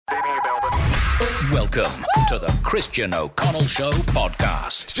Welcome to the Christian O'Connell Show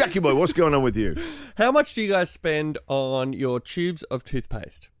podcast. Jackie boy, what's going on with you? How much do you guys spend on your tubes of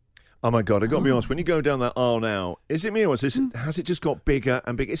toothpaste? Oh my God, I got to be honest, when you go down that aisle now, is it me or has it just got bigger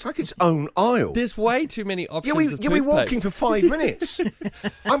and bigger? It's like its own aisle. There's way too many options of toothpaste. You'll be walking for 5 minutes.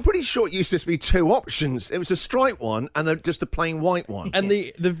 I'm pretty sure it used to be 2 options. It was a striped one and just a plain white one. And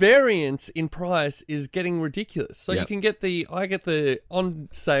the variance in price is getting ridiculous. So you can get I get the on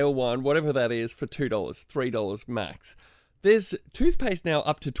sale one, whatever that is, for $2, $3 max. There's toothpaste now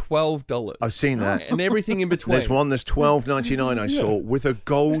up to $12. I've seen that. And everything in between. There's one that's $12.99 I saw with a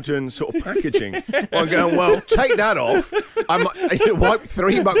golden sort of packaging. I'm going, well, take that off. You wipe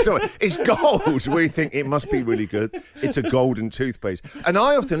 $3 off. It's gold. We think it must be really good. It's a golden toothpaste. And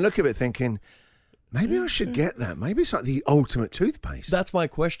I often look at it thinking, maybe I should get that. Maybe it's like the ultimate toothpaste. That's my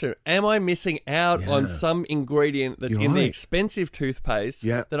question. Am I missing out on some ingredient that's in the expensive toothpaste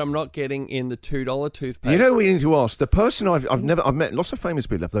that I'm not getting in the $2 toothpaste? You know what you need to ask? The person I've met lots of famous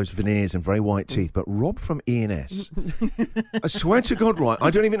people have those veneers and very white teeth, but Rob from E&S, I swear to God, right,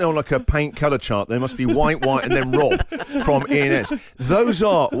 I don't even know like a paint colour chart. There must be white, and then Rob from E&S. Those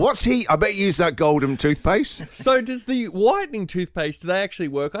are, what's he? I bet you use that golden toothpaste. So does the whitening toothpaste, do they actually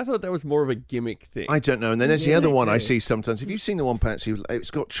work? I thought that was more of a gimmick thing. I don't know. And then there's the other one I see sometimes. Have you seen the one, Patsy? It's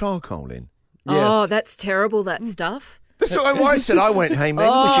got charcoal in. Yes. Oh, that's terrible, that stuff. That's what I said. I went, hey, maybe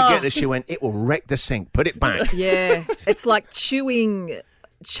we should get this. She went, it will wreck the sink. Put it back. Yeah. It's like chewing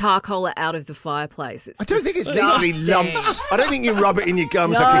charcoal out of the fireplace. I don't think it's literally lumps. I don't think you rub it in your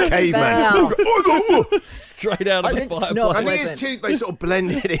gums like a caveman. Straight out of the fireplace. I think it's toothpaste sort of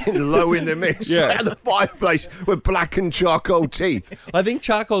blended in low in the mix. Straight out of the fireplace with blackened charcoal teeth. I think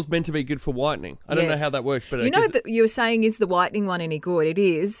charcoal's meant to be good for whitening. I don't know how that works, but you know that you were saying, is the whitening one any good? It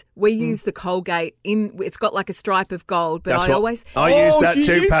is. We use the Colgate it's got like a stripe of gold, but I use that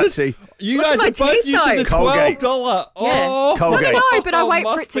too, Patsy. You guys are both using the $12. Colgate. No, but I wait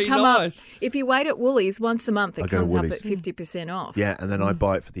for it to come up. If you wait at Woolies once a month, it comes up at 50% off. Yeah, and then I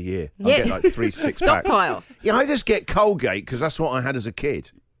buy it for the year. I get like 3 6-packs. Stockpile. Yeah, I just get Colgate because that's what I had as a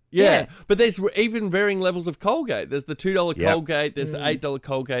kid. Yeah, but there's even varying levels of Colgate. There's the $2 Colgate, there's the $8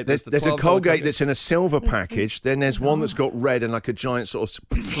 Colgate, there's a Colgate that's in a silver package, then there's one that's got red and like a giant sort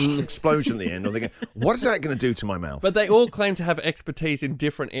of explosion at the end. I'm thinking, what is that going to do to my mouth? But they all claim to have expertise in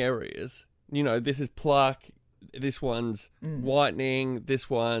different areas. You know, this is plaque, this one's whitening, this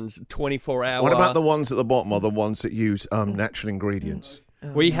one's 24-hour. What about the ones at the bottom are the ones that use natural ingredients?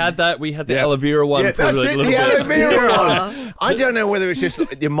 We had that. We had the aloe vera one for a little bit. Aloe vera one. I don't know whether it's just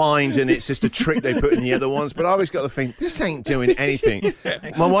your mind and it's just a trick they put in the other ones, but I always got the feeling, this ain't doing anything.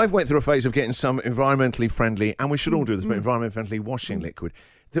 My wife went through a phase of getting some environmentally friendly, and we should all do this, but environmentally friendly washing liquid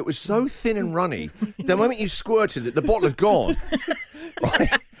that was so thin and runny, the moment you squirted it, the bottle had gone.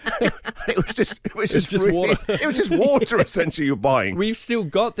 It was just water. It was just water, essentially, you're buying. We've still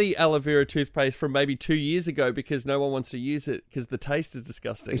got the aloe vera toothpaste from maybe 2 years ago because no one wants to use it because the taste is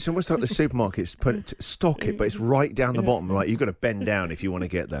disgusting. It's almost like the supermarkets stock it, but it's right down the bottom. Like, you've got to bend down if you want to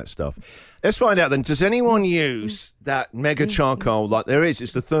get that stuff. Let's find out then. Does anyone use that mega charcoal like there is?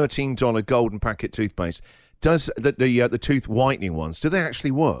 It's the $13 golden packet toothpaste. Does the tooth whitening ones, do they actually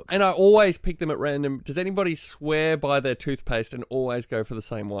work? And I always pick them at random. Does anybody swear by their toothpaste and always go for the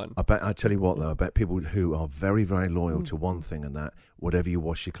same one? I tell you what, though, I bet people who are very, very loyal to one thing and that, whatever you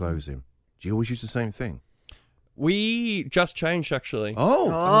wash your clothes in, do you always use the same thing? We just changed, actually.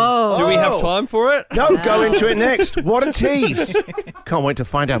 Oh. Do we have time for it? No, go into it next. What a tease. Can't wait to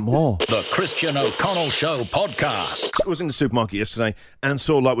find out more. The Christian O'Connell Show podcast. I was in the supermarket yesterday and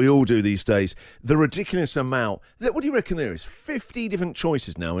saw, like we all do these days, the ridiculous amount. What do you reckon there is? 50 different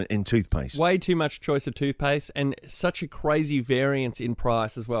choices now in toothpaste. Way too much choice of toothpaste and such a crazy variance in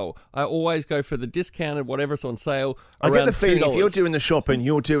price as well. I always go for the discounted, whatever's on sale, around $2. I get the feeling if you're doing the shopping,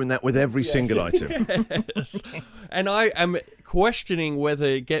 you're doing that with every single item. Yes. And I am questioning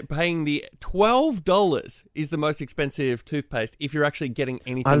whether paying the $12 is the most expensive toothpaste if you're actually getting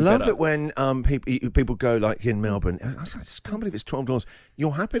anything I love better. it when people go like in Melbourne, I just can't believe it's $12.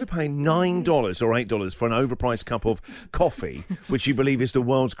 You're happy to pay $9 or $8 for an overpriced cup of coffee, which you believe is the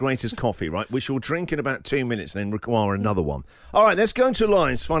world's greatest coffee, right? Which you'll drink in about 2 minutes and then require another one. All right, let's go into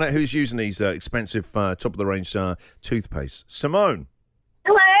lines, find out who's using these expensive top-of-the-range toothpaste. Simone.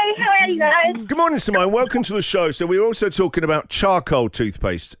 Hello, how are you guys? Good morning, Simone. Welcome to the show. So we're also talking about charcoal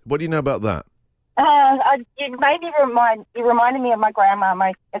toothpaste. What do you know about that? You reminded me of my grandma,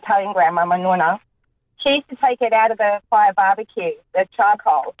 my Italian grandma, my Nonna. She used to take it out of the fire barbecue, the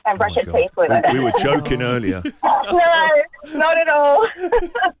charcoal, and brush her teeth with it. We were joking earlier. No, not at all.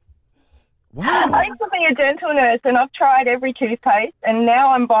 Wow. I used to be a dental nurse, and I've tried every toothpaste, and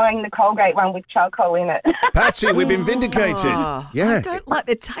now I'm buying the Colgate one with charcoal in it. Patsy, we've been vindicated. Oh, Yeah. I don't like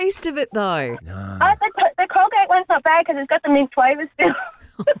the taste of it, though. The Colgate one's not bad because it's got the mint flavour still.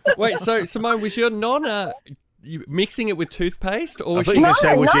 Wait, so Simone, was your Nonna mixing it with toothpaste, or I was thought she? you were going to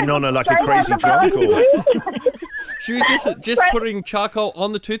say, was your Nonna like a straight crazy out the drunk? barbecue. She was just putting charcoal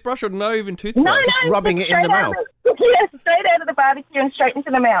on the toothbrush, or no, even toothpaste. No, Just rubbing it in straight the out mouth? Yeah, straight out of the barbecue and straight into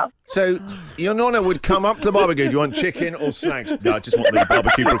the mouth. So your Nonna would come up to the barbecue. Do you want chicken or snacks? No, I just want the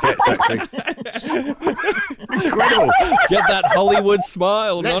barbecue briquettes, actually. Incredible. Get that Hollywood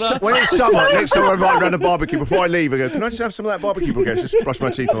smile, Nonna. When it's summer, next time I invite around a barbecue, before I leave, I go, can I just have some of that barbecue briquettes? Just brush my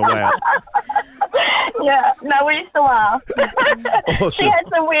teeth on the way out. Yeah, no, we used to laugh. She Awesome. had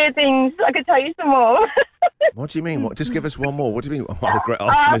some weird things. I could tell you some more. What do you mean? What? Just give us one more. What do you mean? Oh, I regret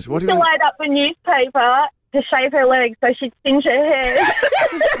asking this. What do you to mean? light up the newspaper to shave her legs so she'd singe her hair.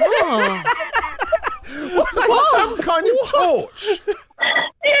 Oh. Like some kind of torch.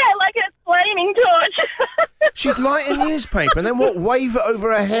 Yeah, like a flaming torch. She'd light a newspaper and then what? Wave it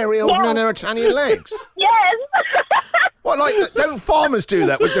over her hairy old Yeah. Nonna Italian legs. Yes. What? Like don't farmers do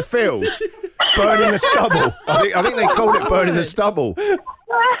that with the field? Burning the stubble. I think they called it burning the stubble.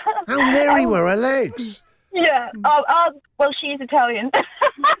 How hairy were her legs? Yeah. Oh, well, she's Italian.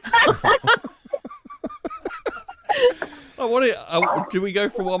 Do we go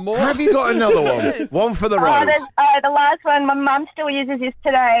for one more? Have you got another one? One for the road. The last one, my mum still uses this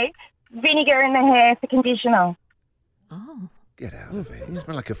today. Vinegar in the hair for conditioner. Oh. Get out of here. You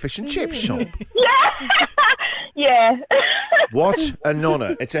smell like a fish and chip shop. Yeah. What a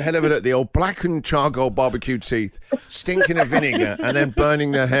Nonna. It's a hell of a look. The old blackened charcoal barbecue teeth, stinking of vinegar, and then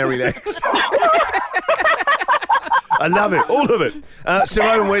burning their hairy legs. I love it. All of it.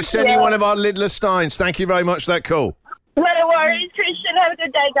 Simone, we're sending one of our lidless steins. Thank you very much for that call. No worries, Christian. Have a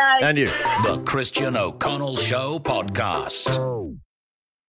good day, guys. And you. The Christian O'Connell Show Podcast.